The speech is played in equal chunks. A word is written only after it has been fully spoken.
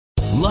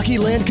Lucky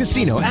Land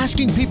Casino,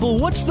 asking people,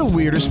 what's the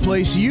weirdest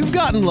place you've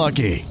gotten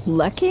lucky?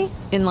 Lucky?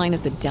 In line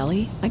at the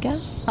deli, I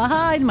guess?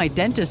 Aha, in my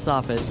dentist's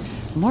office.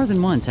 More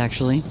than once,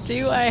 actually.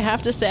 Do I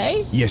have to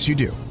say? Yes, you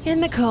do. In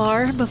the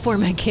car before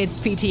my kids'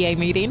 PTA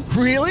meeting.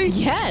 Really?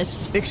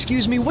 Yes.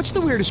 Excuse me, what's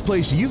the weirdest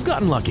place you've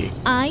gotten lucky?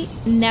 I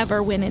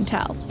never win and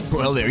tell.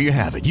 Well, there you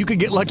have it. You can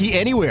get lucky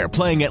anywhere,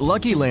 playing at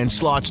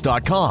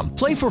LuckyLandSlots.com.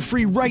 Play for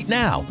free right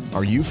now.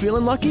 Are you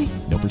feeling lucky?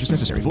 No purchase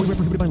necessary. Void where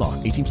prohibited by law.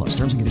 18 plus.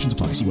 Terms and conditions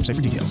apply. See website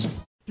for details.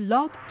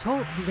 Blog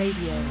Talk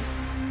Radio.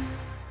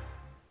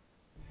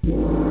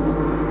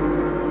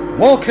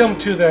 Welcome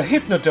to the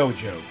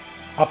Hypnodojo,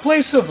 a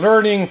place of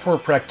learning for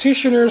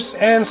practitioners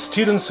and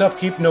students of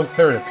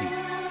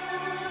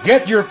hypnotherapy.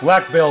 Get your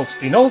black belt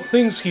in all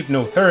things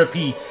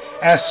hypnotherapy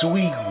as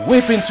we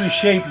whip into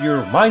shape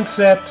your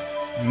mindset,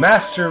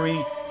 mastery,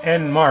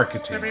 and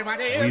marketing.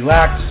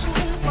 Relax,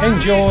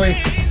 enjoy,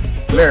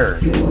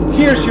 learn.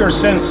 Here's your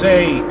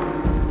sensei,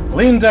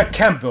 Linda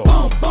Campbell.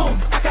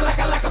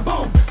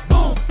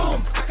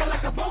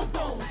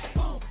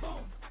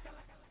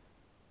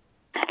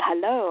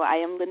 Hello, I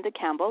am Linda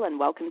Campbell, and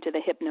welcome to the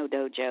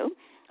Hypnodojo.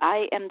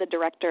 I am the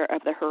director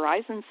of the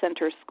Horizon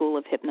Center School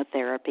of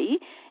Hypnotherapy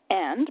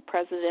and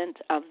president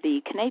of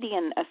the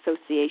Canadian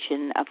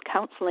Association of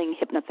Counseling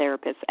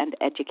Hypnotherapists and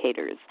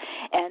Educators.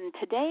 And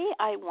today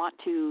I want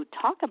to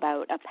talk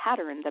about a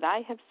pattern that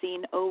I have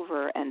seen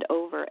over and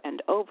over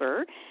and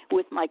over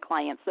with my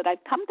clients that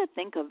I've come to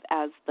think of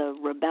as the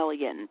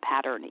rebellion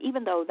pattern,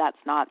 even though that's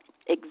not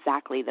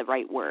exactly the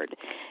right word.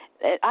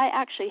 I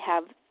actually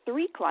have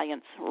 3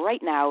 clients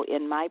right now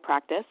in my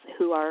practice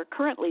who are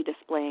currently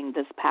displaying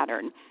this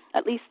pattern,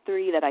 at least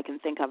 3 that I can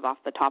think of off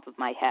the top of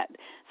my head.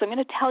 So I'm going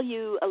to tell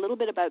you a little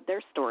bit about their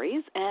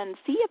stories and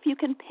see if you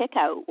can pick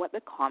out what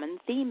the common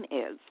theme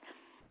is.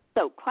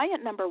 So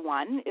client number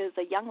 1 is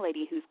a young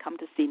lady who's come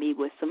to see me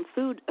with some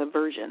food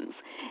aversions.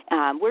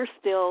 We're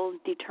still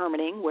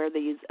determining where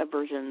these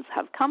aversions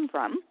have come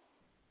from,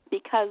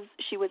 because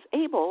she was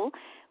able,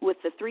 with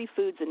the 3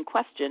 foods in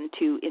question,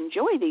 to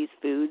enjoy these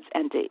foods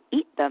and to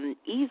eat them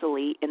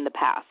easily in the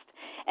past,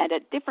 and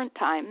at different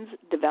times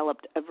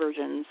developed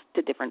aversions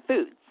to different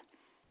foods.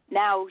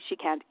 Now she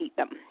can't eat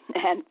them,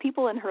 and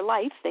people in her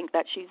life think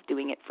that she's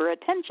doing it for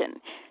attention.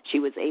 She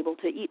was able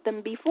to eat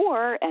them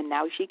before, and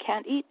now she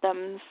can't eat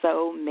them,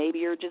 so maybe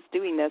you're just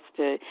doing this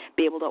to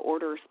be able to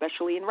order,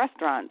 especially in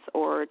restaurants,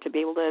 or to be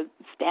able to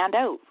stand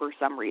out for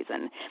some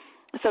reason.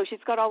 So she's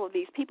got all of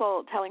these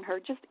people telling her,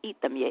 just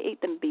eat them. You ate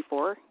them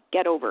before.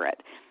 Get over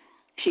it.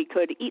 She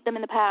could eat them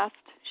in the past.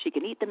 She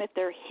can eat them if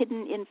they're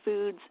hidden in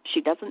foods. She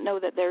doesn't know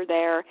that they're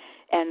there,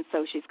 and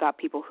so she's got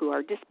people who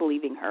are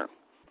disbelieving her.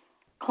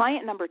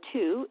 Client number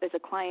 2 is a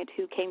client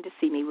who came to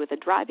see me with a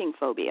driving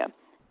phobia.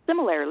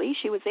 Similarly,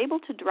 she was able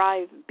to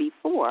drive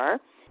before,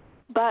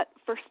 but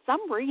for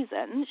some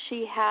reason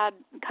she had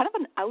kind of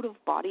an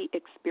out-of-body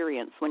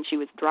experience when she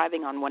was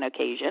driving on one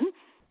occasion,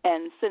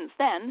 and since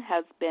then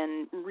has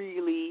been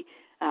really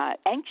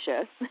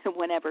anxious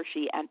whenever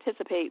she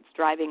anticipates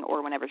driving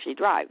or whenever she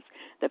drives.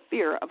 The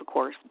fear, of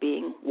course,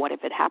 being, what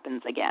if it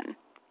happens again?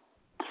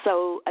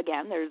 So,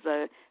 again, there's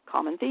a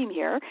common theme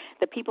here.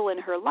 The people in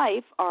her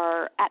life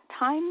are at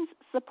times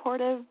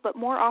supportive, but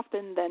more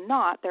often than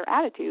not, their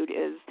attitude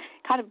is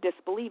kind of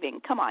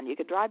disbelieving. Come on, you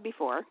could drive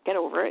before. Get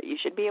over it. You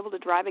should be able to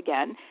drive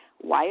again.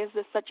 Why is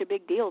this such a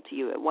big deal to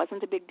you? It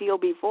wasn't a big deal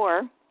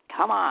before.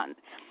 Come on.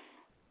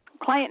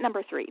 Client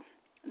number 3.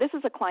 This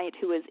is a client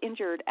who was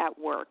injured at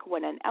work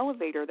when an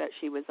elevator that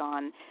she was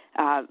on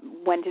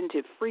went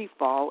into free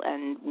fall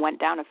and went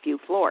down a few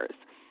floors.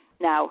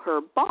 Now,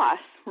 her boss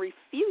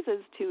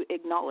refuses to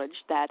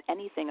acknowledge that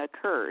anything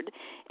occurred,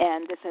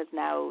 and this has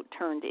now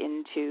turned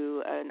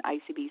into an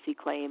ICBC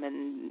claim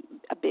and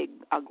a big,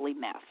 ugly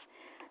mess.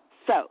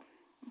 So,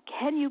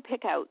 can you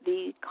pick out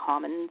the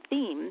common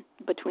theme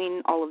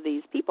between all of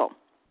these people?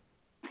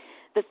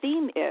 The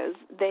theme is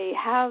they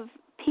have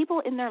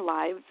people in their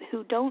lives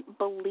who don't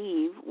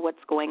believe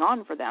what's going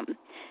on for them.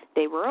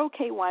 They were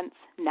okay once,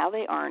 now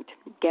they aren't.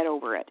 Get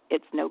over it.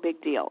 It's no big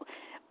deal.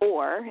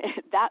 Or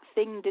that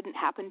thing didn't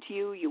happen to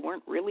you, you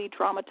weren't really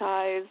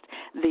traumatized,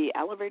 the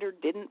elevator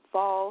didn't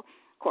fall.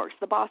 Of course,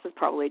 the boss is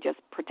probably just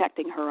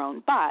protecting her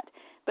own butt.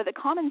 But the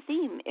common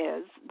theme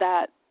is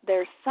that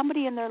there's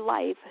somebody in their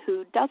life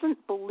who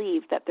doesn't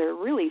believe that they're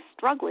really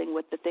struggling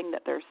with the thing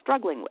that they're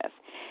struggling with.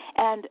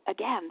 And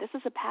again, this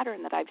is a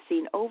pattern that I've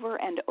seen over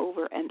and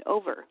over and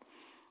over.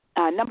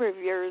 A number of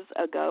years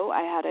ago,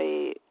 I had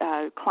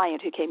a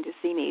client who came to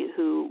see me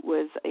who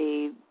was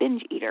a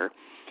binge eater.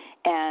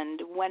 And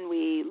when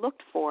we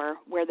looked for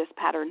where this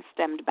pattern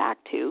stemmed back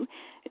to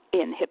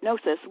in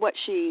hypnosis, what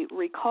she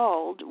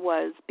recalled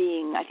was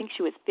being, I think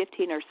she was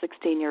 15 or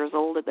 16 years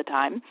old at the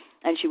time,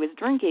 and she was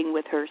drinking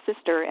with her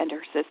sister and her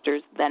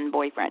sister's then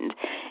boyfriend.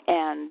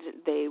 And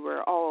they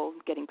were all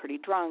getting pretty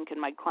drunk, and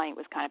my client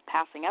was kind of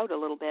passing out a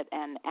little bit.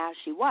 And as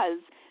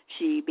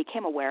she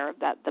became aware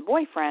that the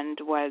boyfriend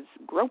was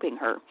groping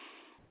her.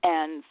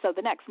 And so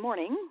the next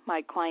morning,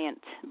 my client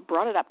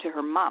brought it up to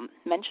her mom,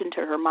 mentioned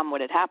to her mom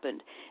what had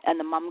happened, and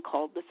the mom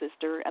called the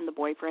sister and the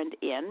boyfriend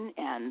in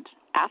and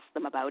asked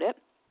them about it,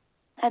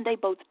 and they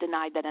both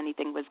denied that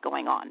anything was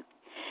going on.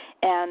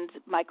 And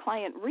my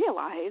client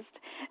realized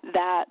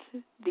that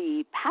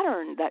the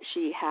pattern that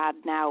she had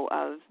now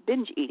of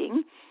binge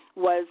eating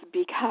was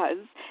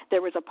because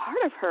there was a part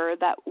of her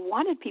that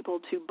wanted people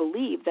to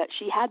believe that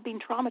she had been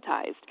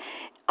traumatized,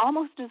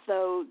 almost as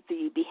though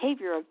the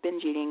behavior of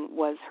binge eating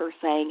was her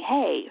saying,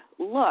 hey,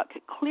 look,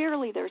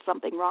 clearly there's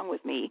something wrong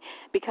with me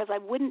because I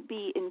wouldn't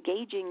be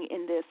engaging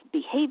in this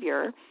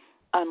behavior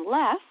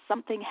unless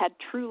something had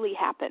truly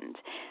happened.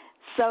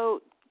 So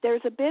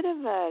there's a bit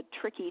of a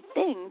tricky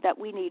thing that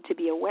we need to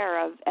be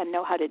aware of and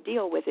know how to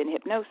deal with in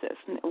hypnosis.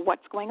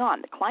 What's going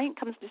on? The client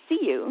comes to see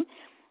you.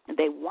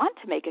 They want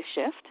to make a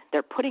shift.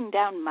 They're putting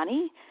down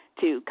money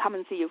to come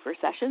and see you for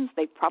sessions.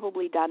 They've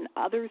probably done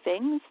other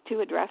things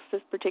to address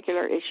this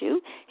particular issue.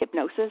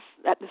 Hypnosis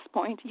at this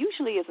point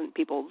usually isn't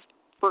people's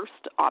first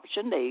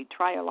option. They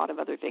try a lot of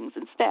other things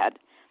instead.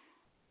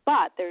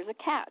 But there's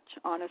a catch.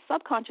 On a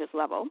subconscious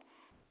level,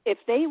 if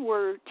they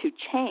were to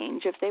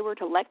change, if they were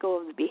to let go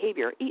of the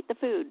behavior, eat the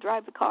food,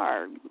 drive the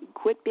car,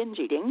 quit binge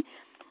eating,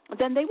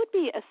 then they would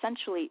be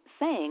essentially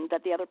saying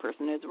that the other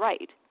person is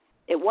right.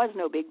 It was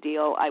no big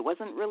deal. I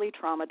wasn't really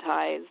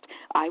traumatized.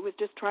 I was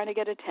just trying to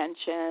get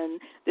attention.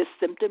 This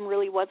symptom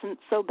really wasn't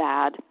so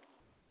bad.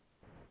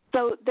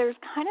 So there's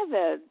kind of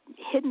a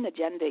hidden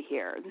agenda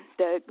here.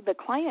 The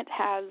client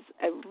has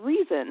a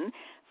reason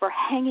for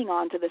hanging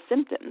on to the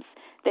symptoms.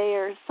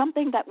 There's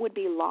something that would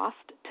be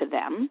lost to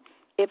them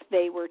if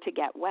they were to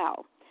get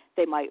well.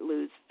 They might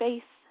lose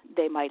faith.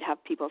 They might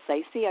have people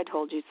say, see, I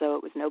told you so.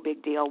 It was no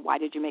big deal. Why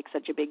did you make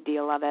such a big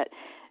deal of it?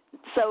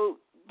 So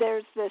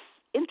there's this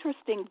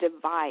interesting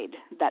divide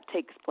that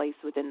takes place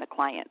within the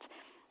client.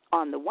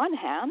 On the one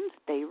hand,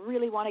 they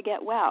really want to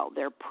get well.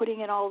 They're putting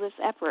in all this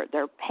effort.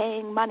 They're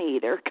paying money.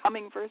 They're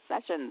coming for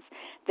sessions.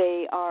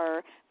 They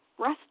are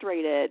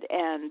frustrated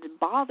and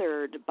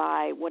bothered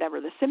by whatever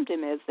the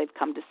symptom is they've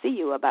come to see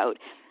you about.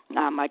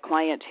 My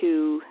client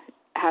who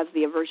has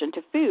the aversion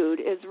to food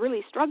is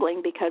really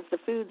struggling because the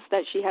foods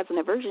that she has an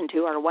aversion to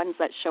are ones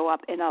that show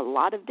up in a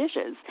lot of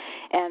dishes.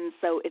 And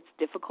so it's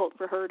difficult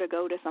for her to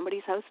go to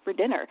somebody's house for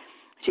dinner.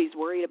 She's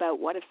worried about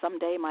what if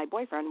someday my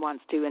boyfriend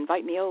wants to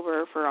invite me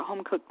over for a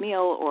home-cooked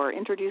meal or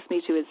introduce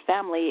me to his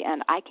family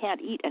and I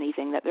can't eat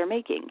anything that they're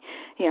making.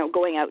 You know,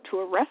 going out to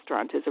a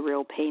restaurant is a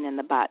real pain in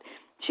the butt.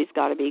 She's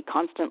got to be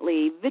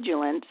constantly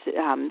vigilant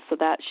so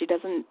that she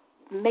doesn't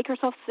make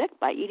herself sick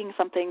by eating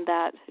something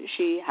that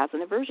she has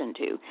an aversion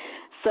to.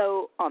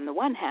 So on the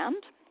one hand,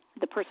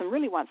 the person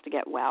really wants to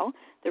get well.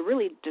 They're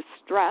really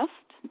distressed.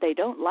 They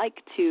don't like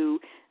to,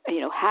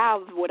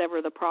 have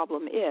whatever the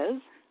problem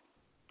is.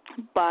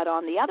 But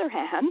on the other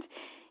hand,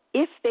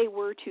 if they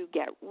were to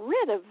get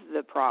rid of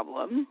the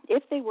problem,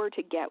 if they were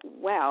to get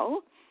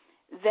well,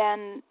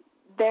 then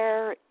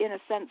they're, in a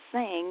sense,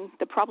 saying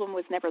the problem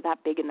was never that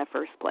big in the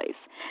first place.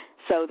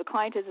 So the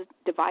client is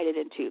divided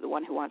into the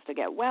one who wants to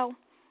get well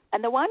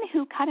and the one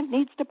who kind of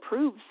needs to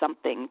prove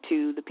something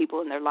to the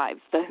people in their lives,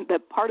 the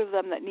part of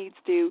them that needs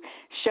to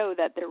show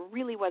that there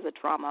really was a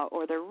trauma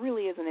or there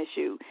really is an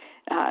issue,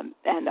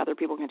 and other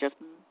people can just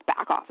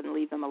back off and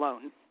leave them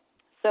alone.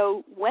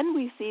 So when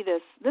we see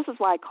this is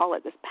why I call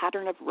it this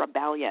pattern of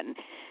rebellion.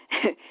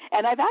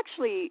 And I've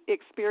actually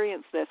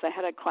experienced this. I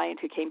had a client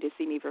who came to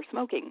see me for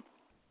smoking,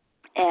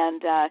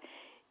 and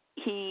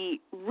he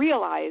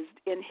realized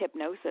in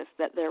hypnosis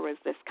that there was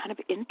this kind of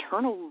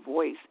internal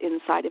voice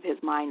inside of his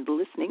mind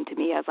listening to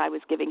me as I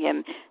was giving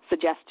him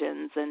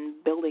suggestions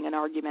and building an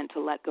argument to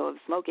let go of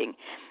smoking.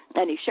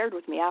 And he shared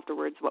with me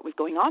afterwards what was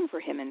going on for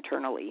him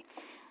internally.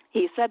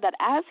 He said that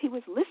as he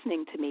was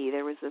listening to me,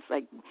 there was this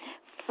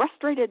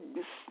frustrated,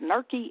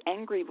 snarky,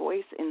 angry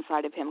voice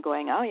inside of him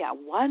going, oh yeah,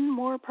 one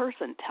more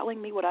person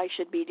telling me what I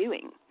should be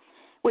doing.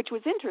 Which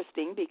was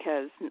interesting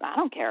because I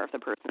don't care if the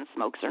person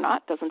smokes or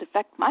not. It doesn't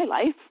affect my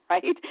life,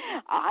 right?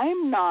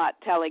 I'm not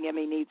telling him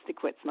he needs to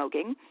quit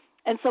smoking.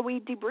 And so we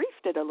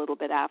debriefed it a little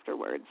bit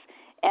afterwards.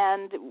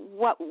 And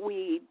what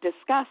we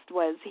discussed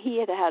was he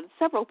had had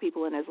several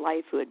people in his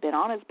life who had been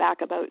on his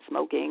back about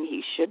smoking.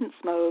 He shouldn't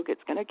smoke.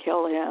 It's going to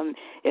kill him.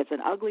 It's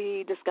an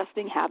ugly,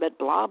 disgusting habit,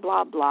 blah,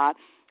 blah, blah.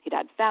 He'd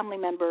had family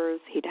members.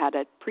 He'd had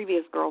a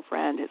previous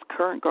girlfriend, his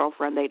current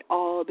girlfriend. They'd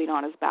all been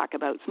on his back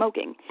about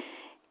smoking.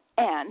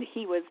 And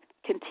he was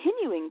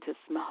continuing to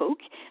smoke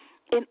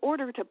in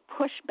order to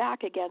push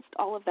back against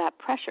all of that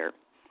pressure,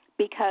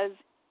 because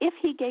if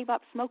he gave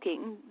up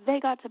smoking,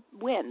 they got to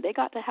win. They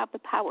got to have the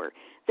power.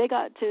 They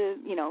got to,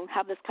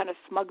 have this kind of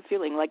smug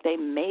feeling like they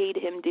made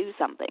him do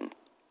something.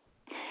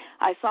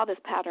 I saw this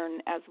pattern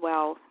as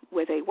well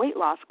with a weight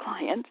loss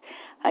client,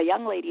 a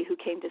young lady who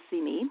came to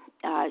see me.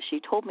 She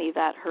told me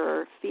that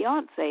her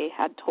fiancé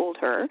had told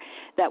her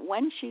that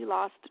when she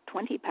lost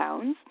 20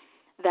 pounds,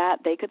 that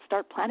they could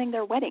start planning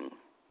their wedding.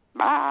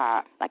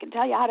 I can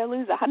tell you how to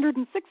lose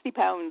 160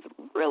 pounds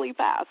really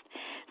fast.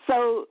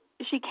 So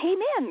she came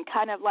in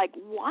kind of like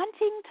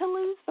wanting to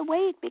lose the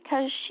weight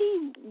because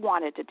she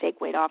wanted to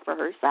take weight off for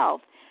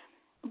herself,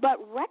 but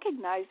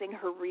recognizing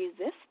her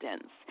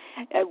resistance.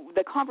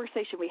 The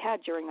conversation we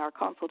had during our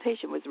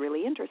consultation was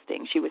really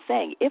interesting. She was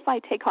saying, if I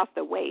take off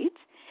the weight,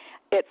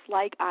 it's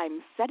like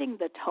I'm setting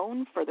the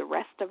tone for the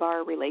rest of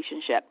our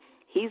relationship.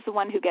 He's the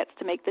one who gets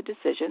to make the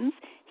decisions.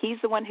 He's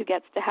the one who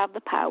gets to have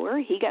the power.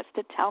 He gets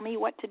to tell me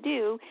what to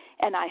do,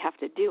 and I have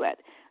to do it.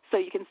 So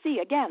you can see,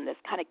 again, this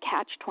kind of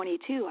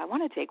catch-22. I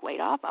want to take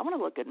weight off. I want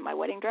to look good in my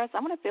wedding dress. I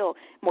want to feel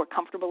more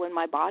comfortable in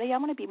my body. I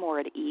want to be more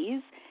at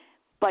ease.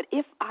 But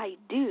if I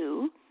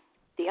do,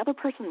 the other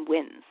person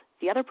wins.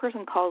 The other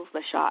person calls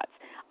the shots.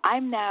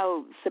 I'm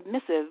now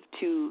submissive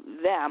to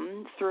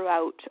them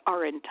throughout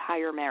our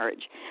entire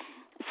marriage.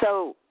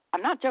 So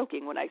I'm not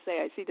joking when I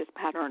say I see this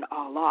pattern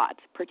a lot,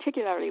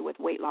 particularly with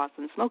weight loss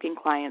and smoking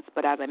clients,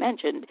 but as I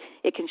mentioned,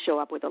 it can show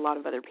up with a lot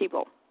of other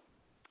people.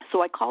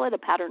 So I call it a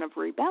pattern of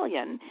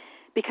rebellion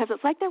because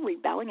it's like they're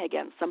rebelling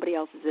against somebody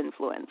else's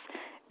influence.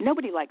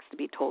 Nobody likes to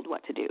be told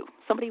what to do.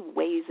 Somebody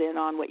weighs in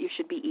on what you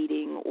should be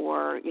eating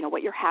or,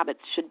 what your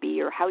habits should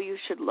be or how you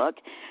should look.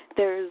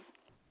 There's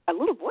a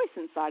little voice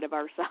inside of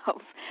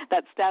ourselves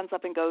that stands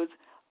up and goes,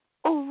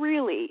 oh,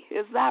 really?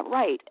 Is that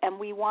right? And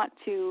we want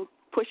to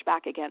push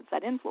back against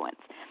that influence.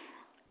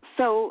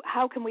 So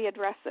how can we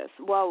address this?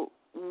 Well,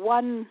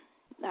 one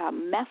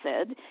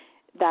method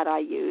that I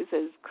use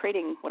is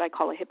creating what I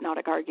call a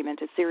hypnotic argument,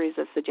 a series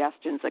of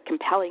suggestions, a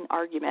compelling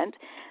argument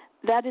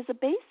that is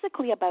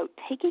basically about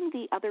taking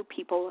the other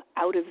people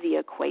out of the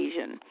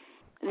equation.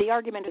 The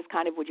argument is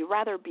kind of, would you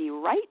rather be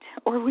right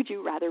or would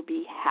you rather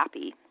be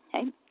happy?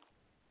 Okay?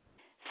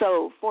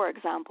 So, for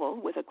example,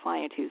 with a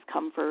client who's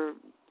come for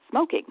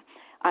smoking,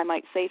 I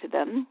might say to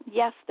them,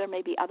 yes, there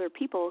may be other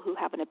people who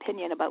have an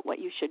opinion about what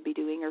you should be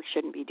doing or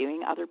shouldn't be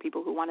doing, other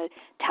people who want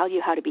to tell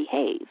you how to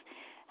behave.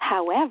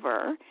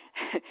 However,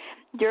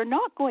 you're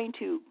not going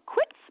to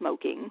quit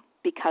smoking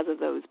because of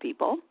those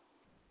people.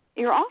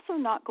 You're also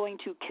not going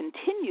to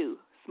continue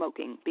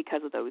smoking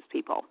because of those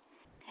people.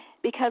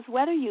 Because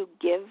whether you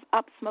give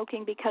up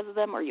smoking because of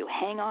them or you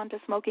hang on to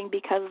smoking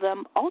because of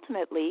them,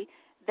 ultimately,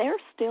 they're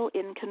still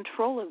in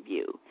control of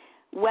you.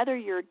 Whether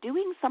you're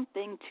doing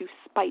something to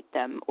spite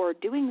them or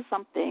doing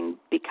something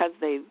because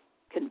they've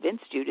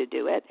convinced you to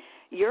do it,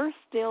 you're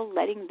still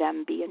letting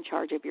them be in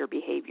charge of your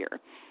behavior.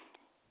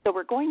 So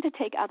we're going to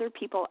take other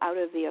people out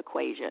of the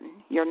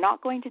equation. You're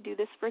not going to do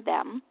this for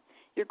them.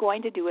 You're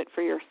going to do it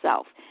for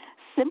yourself,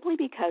 simply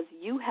because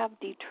you have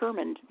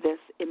determined this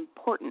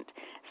important,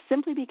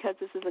 simply because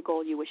this is a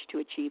goal you wish to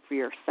achieve for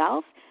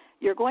yourself.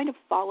 You're going to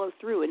follow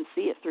through and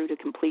see it through to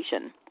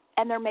completion.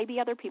 And there may be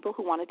other people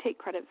who want to take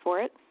credit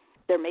for it.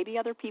 There may be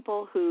other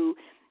people who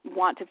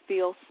want to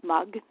feel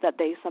smug that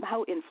they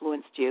somehow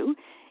influenced you.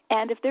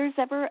 And if there's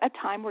ever a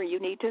time where you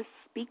need to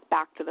speak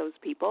back to those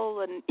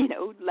people and,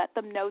 let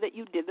them know that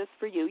you did this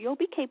for you, you'll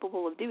be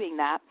capable of doing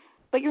that.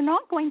 But you're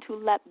not going to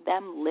let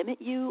them limit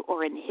you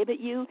or inhibit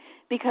you,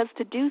 because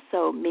to do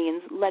so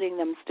means letting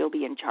them still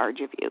be in charge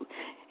of you.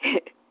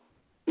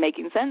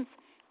 Making sense?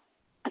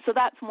 So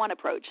that's one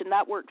approach, and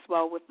that works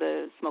well with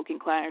the smoking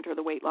client or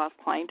the weight loss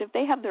client. If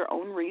they have their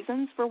own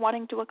reasons for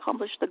wanting to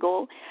accomplish the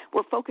goal,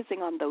 we're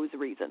focusing on those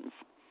reasons.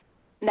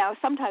 Now,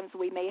 sometimes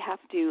we may have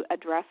to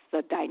address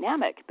the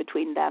dynamic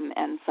between them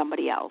and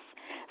somebody else.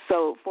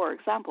 So, for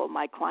example,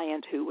 my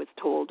client who was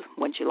told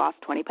when she lost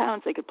 20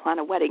 pounds they could plan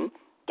a wedding,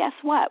 guess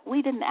what?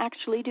 We didn't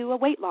actually do a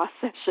weight loss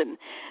session.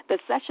 The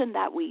session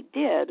that we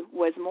did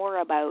was more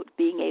about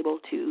being able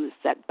to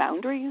set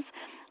boundaries,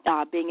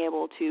 being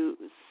able to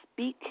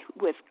speak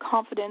with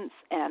confidence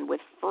and with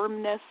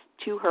firmness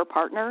to her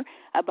partner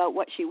about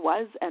what she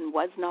was and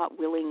was not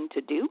willing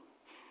to do,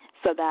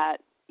 so that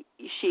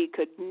she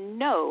could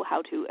know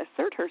how to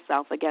assert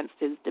herself against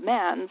his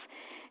demands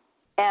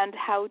and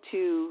how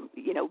to,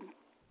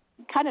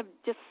 kind of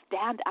just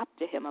stand up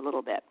to him a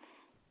little bit.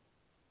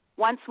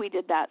 Once we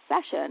did that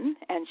session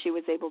and she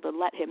was able to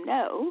let him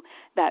know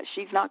that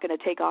she's not going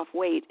to take off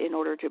weight in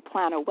order to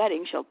plan a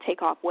wedding, she'll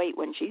take off weight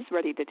when she's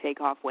ready to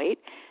take off weight,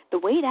 the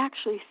weight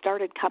actually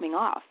started coming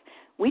off.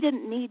 We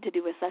didn't need to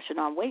do a session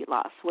on weight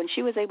loss. When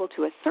she was able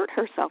to assert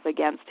herself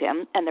against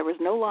him and there was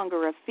no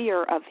longer a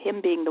fear of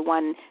him being the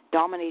one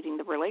dominating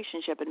the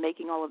relationship and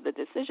making all of the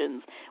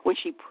decisions, when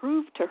she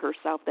proved to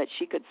herself that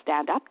she could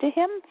stand up to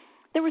him,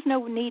 there was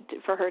no need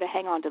for her to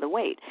hang on to the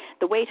weight.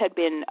 The weight had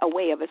been a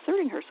way of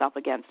asserting herself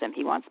against him.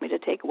 He wants me to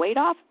take weight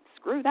off?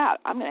 Screw that.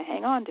 I'm going to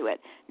hang on to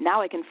it.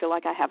 Now I can feel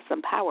like I have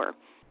some power.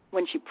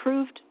 When she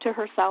proved to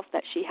herself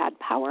that she had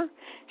power,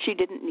 she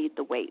didn't need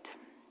the weight.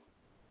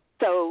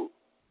 So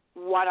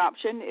one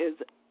option is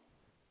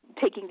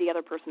taking the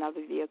other person out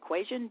of the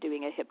equation,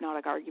 doing a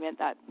hypnotic argument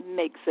that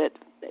makes it,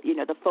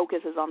 the focus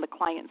is on the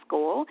client's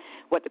goal,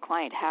 what the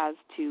client has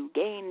to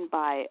gain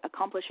by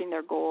accomplishing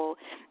their goal,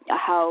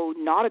 how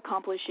not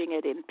accomplishing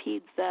it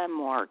impedes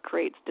them or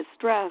creates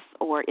distress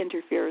or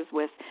interferes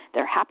with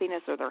their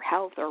happiness or their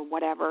health or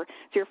whatever.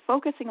 So you're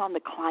focusing on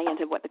the client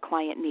and what the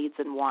client needs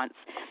and wants,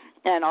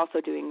 and also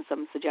doing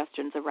some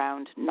suggestions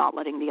around not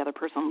letting the other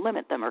person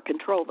limit them or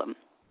control them.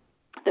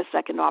 The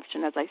second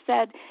option, as I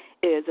said,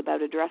 is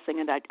about addressing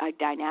a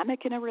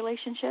dynamic in a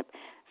relationship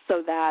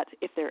so that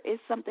if there is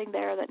something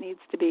there that needs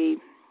to be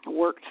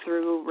worked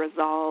through,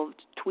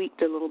 resolved,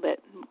 tweaked a little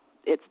bit,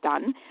 it's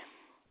done.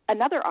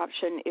 Another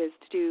option is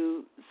to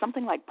do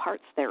something like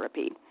parts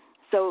therapy.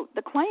 So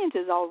the client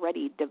is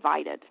already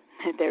divided.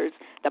 There's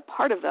the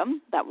part of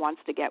them that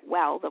wants to get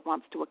well, that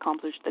wants to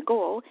accomplish the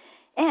goal,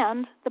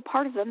 and the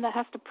part of them that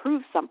has to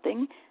prove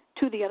something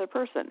to the other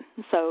person.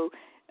 So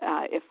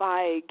if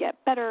I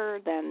get better,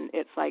 then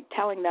it's like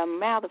telling them,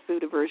 the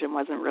food aversion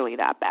wasn't really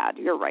that bad.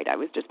 You're right, I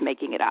was just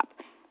making it up.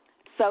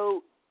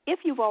 So if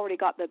you've already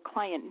got the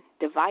client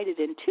divided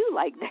in two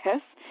like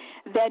this,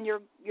 then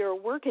your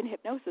work in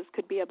hypnosis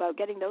could be about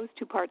getting those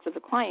two parts of the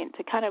client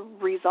to kind of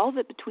resolve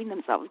it between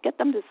themselves, get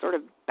them to sort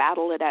of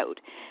battle it out.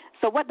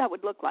 So what that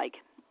would look like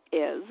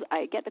is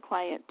I get the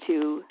client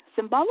to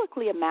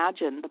symbolically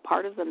imagine the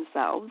part of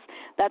themselves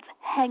that's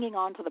hanging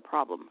on to the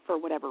problem for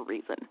whatever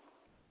reason.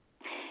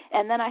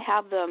 And then I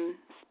have them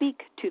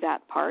speak to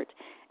that part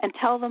and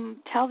tell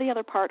the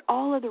other part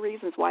all of the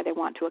reasons why they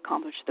want to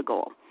accomplish the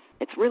goal.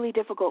 It's really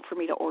difficult for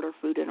me to order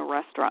food in a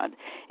restaurant.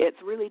 It's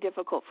really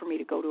difficult for me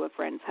to go to a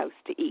friend's house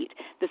to eat.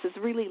 This is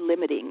really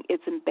limiting.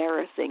 It's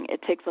embarrassing.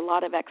 It takes a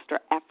lot of extra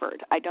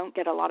effort. I don't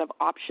get a lot of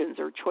options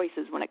or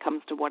choices when it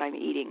comes to what I'm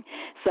eating.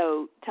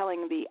 So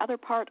telling the other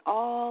part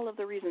all of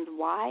the reasons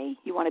why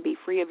you want to be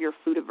free of your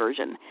food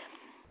aversion.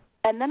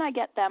 And then I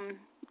get them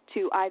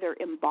to either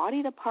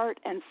embody the part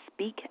and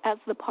speak as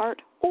the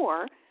part,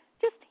 or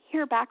just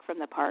hear back from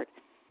the part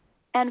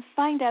and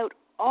find out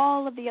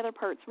all of the other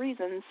part's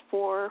reasons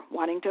for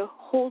wanting to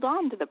hold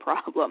on to the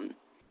problem.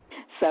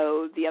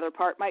 So the other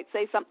part might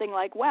say something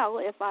like, well,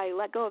 if I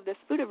let go of this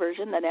food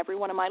aversion, then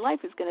everyone in my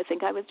life is going to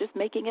think I was just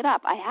making it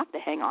up. I have to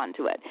hang on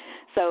to it.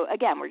 So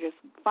again, we're just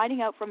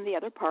finding out from the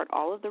other part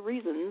all of the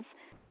reasons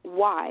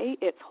why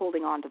it's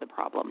holding on to the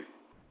problem.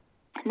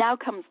 Now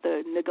comes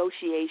the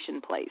negotiation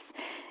place.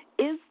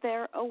 Is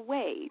there a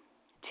way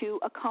to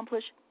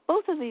accomplish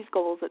both of these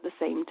goals at the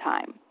same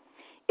time?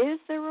 Is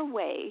there a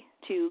way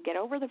to get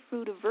over the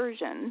food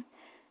aversion,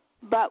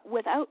 but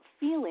without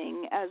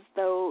feeling as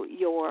though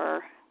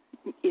you're,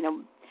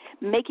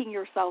 making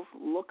yourself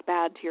look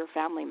bad to your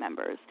family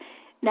members?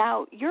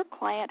 Now, your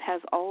client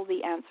has all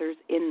the answers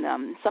in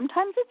them.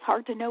 Sometimes it's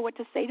hard to know what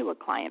to say to a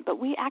client, but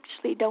we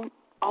actually don't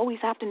always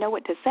have to know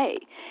what to say.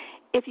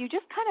 If you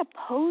just kind of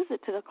pose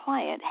it to the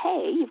client,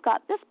 hey, you've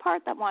got this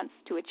part that wants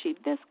to achieve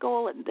this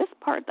goal and this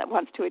part that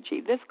wants to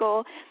achieve this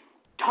goal,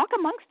 talk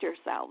amongst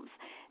yourselves.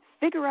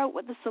 Figure out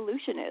what the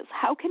solution is.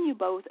 How can you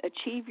both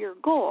achieve your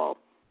goal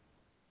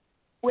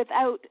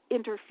without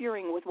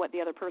interfering with what the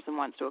other person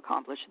wants to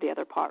accomplish, the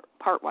other part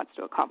wants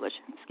to accomplish?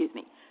 Excuse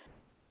me.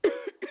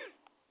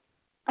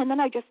 And then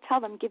I just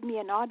tell them, give me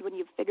a nod when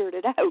you've figured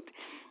it out.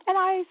 And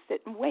I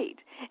sit and wait.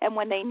 And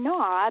when they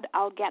nod,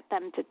 I'll get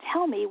them to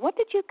tell me, what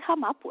did you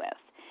come up with?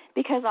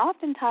 Because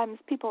oftentimes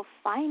people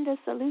find a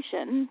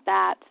solution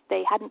that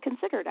they hadn't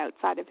considered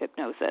outside of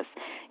hypnosis.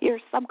 Your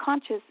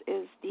subconscious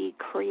is the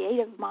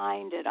creative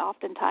mind. It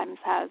oftentimes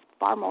has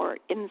far more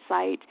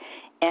insight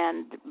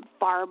and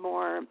far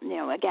more,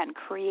 again,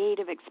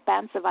 creative,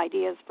 expansive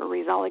ideas for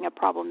resolving a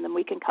problem than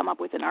we can come up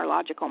with in our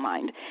logical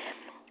mind.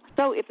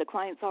 So if the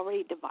client's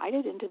already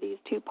divided into these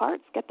two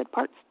parts, get the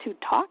parts to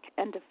talk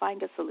and to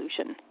find a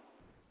solution.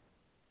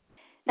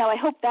 Now, I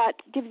hope that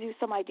gives you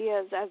some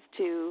ideas as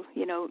to,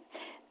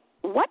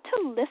 what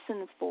to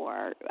listen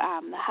for,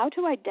 how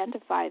to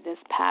identify this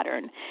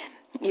pattern.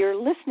 You're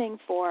listening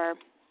for,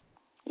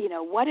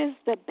 what is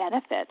the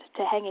benefit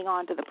to hanging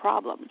on to the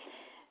problem?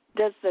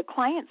 Does the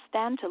client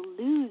stand to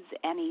lose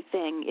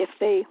anything if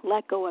they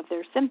let go of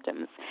their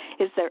symptoms?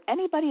 Is there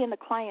anybody in the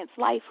client's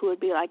life who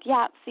would be like,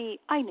 yeah, see,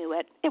 I knew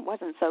it. It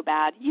wasn't so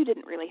bad. You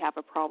didn't really have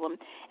a problem.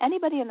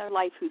 Anybody in their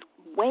life who's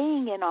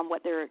weighing in on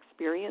what they're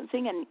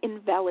experiencing and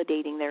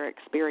invalidating their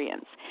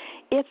experience?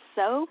 If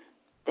so,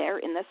 they're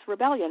in this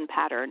rebellion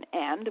pattern,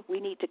 and we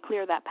need to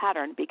clear that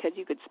pattern because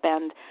you could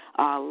spend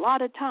a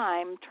lot of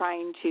time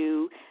trying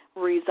to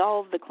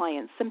resolve the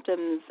client's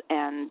symptoms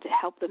and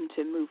help them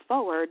to move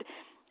forward.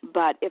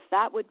 But if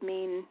that would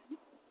mean,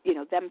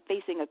 them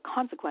facing a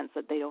consequence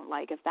that they don't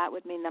like, if that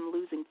would mean them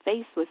losing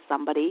face with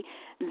somebody,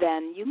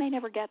 then you may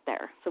never get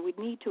there. So we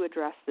need to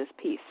address this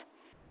piece.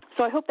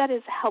 So I hope that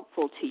is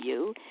helpful to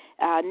you.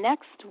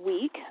 Next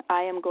week,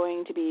 I am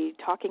going to be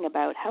talking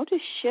about how to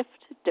shift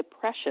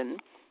depression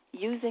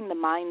using the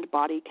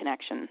mind-body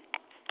connection.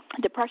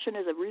 Depression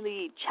is a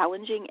really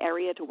challenging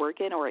area to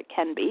work in, or it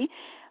can be,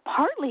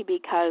 partly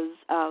because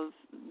of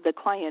the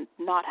client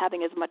not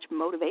having as much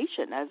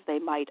motivation as they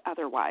might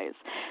otherwise.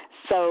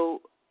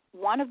 So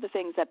one of the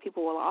things that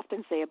people will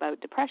often say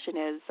about depression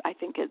is, I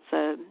think it's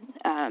a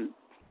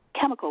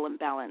chemical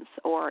imbalance,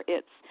 or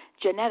it's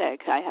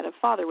genetic. I had a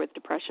father with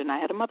depression. I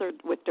had a mother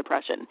with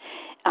depression.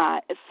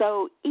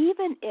 So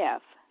even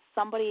if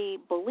somebody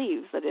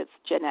believes that it's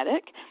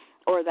genetic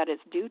or that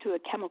it's due to a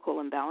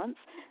chemical imbalance,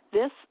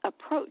 this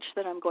approach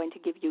that I'm going to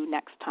give you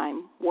next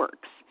time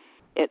works.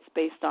 It's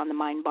based on the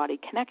mind-body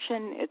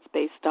connection. It's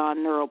based on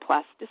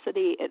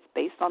neuroplasticity. It's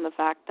based on the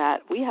fact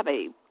that we have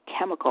a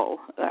chemical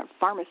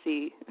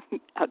pharmacy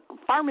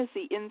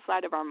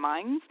inside of our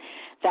minds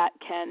that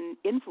can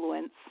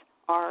influence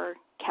our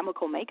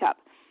chemical makeup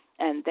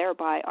and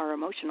thereby our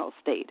emotional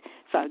state.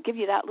 So I'll give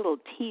you that little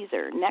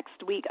teaser.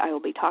 Next week I will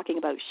be talking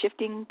about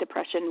shifting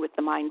depression with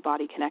the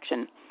mind-body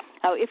connection.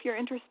 Now, if you're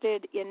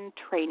interested in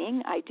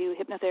training, I do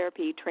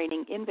hypnotherapy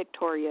training in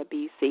Victoria,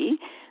 BC.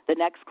 The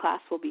next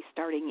class will be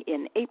starting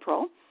in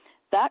April.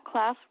 That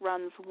class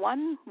runs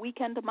one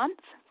weekend a month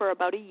for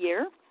about a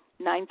year,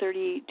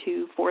 9:30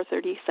 to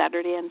 4:30,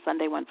 Saturday and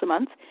Sunday once a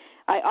month.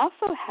 I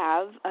also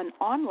have an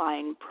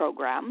online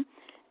program.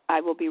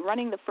 I will be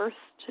running the first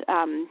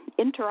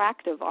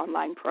interactive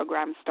online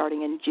program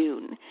starting in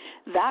June.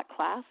 That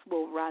class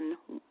will run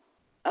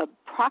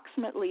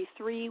approximately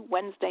 3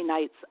 Wednesday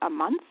nights a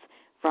month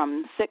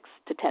from 6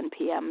 to 10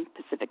 p.m.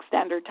 Pacific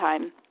Standard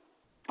Time.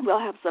 We'll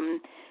have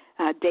some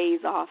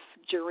days off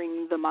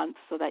during the month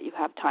so that you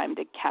have time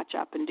to catch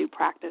up and do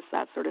practice,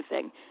 that sort of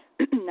thing.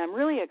 I'm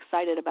really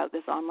excited about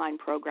this online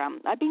program.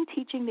 I've been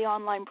teaching the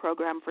online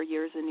program for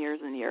years and years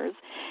and years,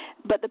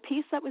 but the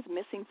piece that was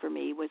missing for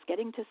me was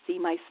getting to see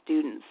my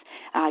students,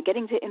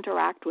 getting to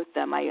interact with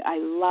them. I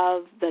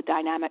love the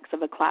dynamics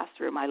of a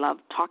classroom. I love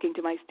talking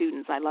to my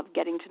students. I love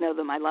getting to know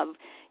them. I love,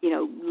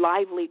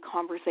 lively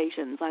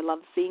conversations. I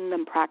love seeing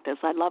them practice.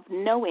 I love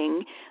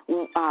knowing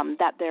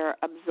that they're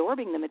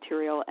absorbing the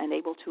material and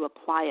able to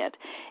apply it.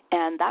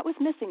 And that was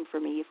missing for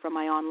me from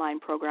my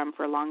online program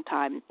for a long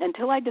time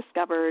until I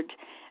discovered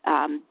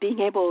being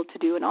able to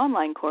do an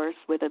online course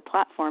with a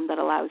platform that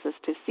allows us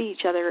to see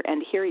each other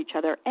and hear each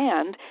other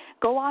and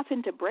go off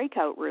into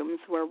breakout rooms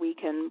where we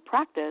can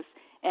practice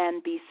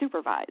and be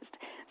supervised.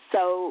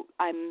 So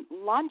I'm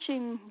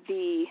launching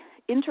the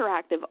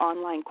interactive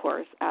online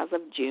course as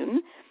of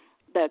June.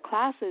 The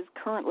class is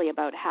currently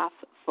about half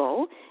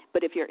full,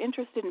 but if you're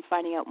interested in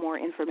finding out more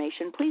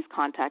information, please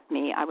contact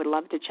me. I would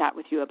love to chat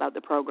with you about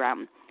the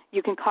program.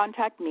 You can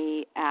contact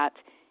me at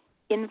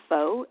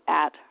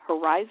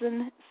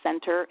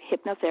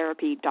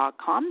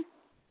info@horizoncenterhypnotherapy.com,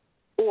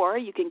 or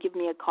you can give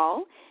me a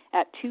call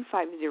at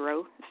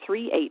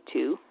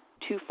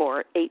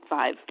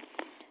 250-382-2485.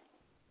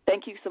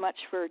 Thank you so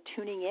much for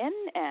tuning in,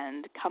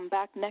 and come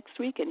back next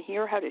week and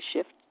hear how to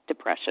shift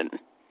depression.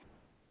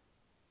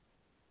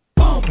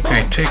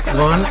 Okay, take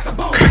one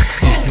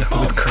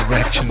with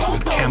correction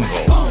with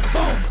Campbell.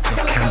 Okay.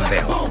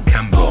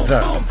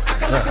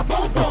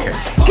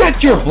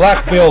 Get your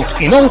black belt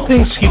in all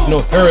things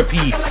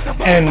hypnotherapy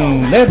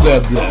and blah, blah,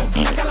 blah.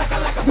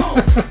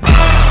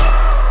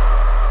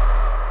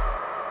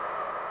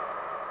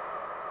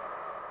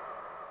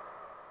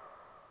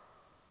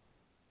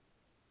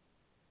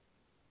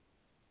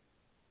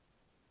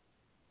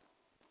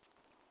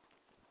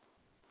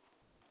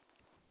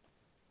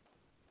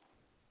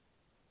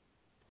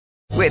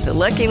 With the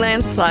Lucky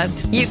Land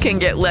Slots, you can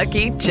get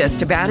lucky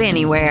just about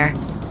anywhere.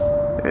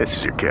 This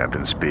is your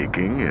captain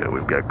speaking.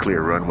 We've got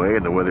clear runway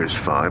and the weather's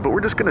fine, but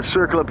we're just going to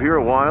circle up here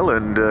a while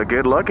and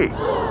get lucky.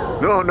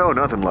 No,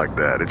 nothing like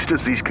that. It's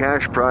just these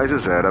cash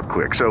prizes add up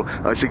quick. So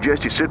I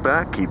suggest you sit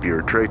back, keep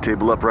your tray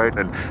table upright,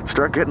 and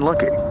start getting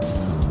lucky.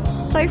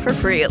 Play for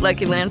free at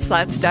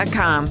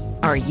LuckyLandSlots.com.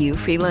 Are you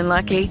feeling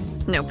lucky?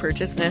 No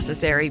purchase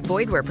necessary.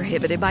 Void where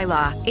prohibited by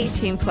law.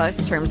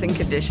 18+ terms and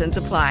conditions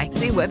apply.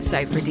 See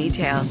website for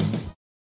details.